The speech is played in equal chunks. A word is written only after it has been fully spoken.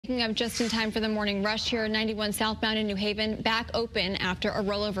waking up just in time for the morning rush here. 91 southbound in New Haven back open after a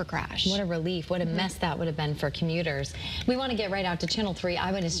rollover crash. What a relief. What a mess that would have been for commuters. We want to get right out to Channel 3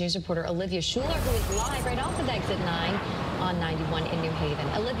 Eyewitness News reporter Olivia Schuler, who is live right off of exit 9 on 91 in New Haven.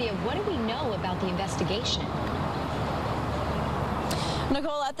 Olivia, what do we know about the investigation?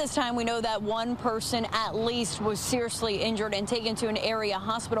 Nicole, at this time, we know that one person at least was seriously injured and taken to an area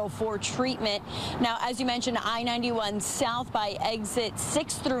hospital for treatment. Now, as you mentioned, I-91 south by exit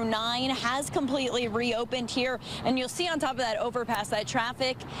 6 through 9 has completely reopened here. And you'll see on top of that overpass that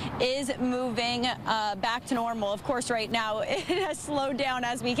traffic is moving back to normal. Of course, right now it has slowed down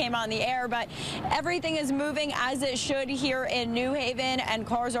as we came on the air, but everything is moving as it should here in New Haven, and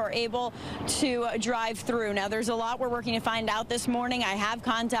cars are able to drive through. Now, there's a lot we're working to find out this morning. I have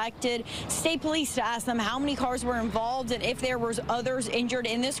contacted state police to ask them how many cars were involved and if there was others injured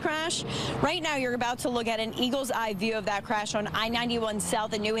in this crash. Right now, you're about to look at an eagle's eye view of that crash on I-91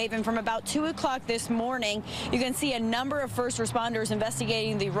 south in New Haven from about 2 o'clock this morning. You can see a number of first responders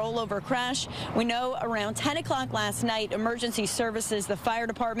investigating the rollover crash. We know around 10 o'clock last night, emergency services, the fire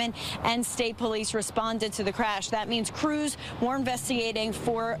department, and state police responded to the crash. That means crews were investigating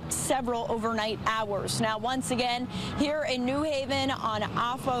for several overnight hours. Now, once again, here in New Haven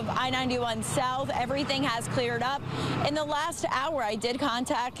off of I-91 south, everything has cleared up. In the last hour, I did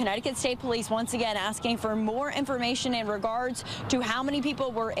contact Connecticut State Police once again, asking for more information in regards to how many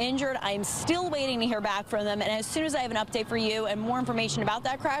people were injured. I am still waiting to hear back from them, and as soon as I have an update for you and more information about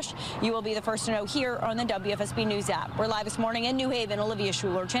that crash, you will be the first to know here on the WFSB News app. We're live this morning in New Haven. Olivia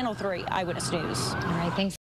Schuler, Channel 3 Eyewitness News. All right, thanks.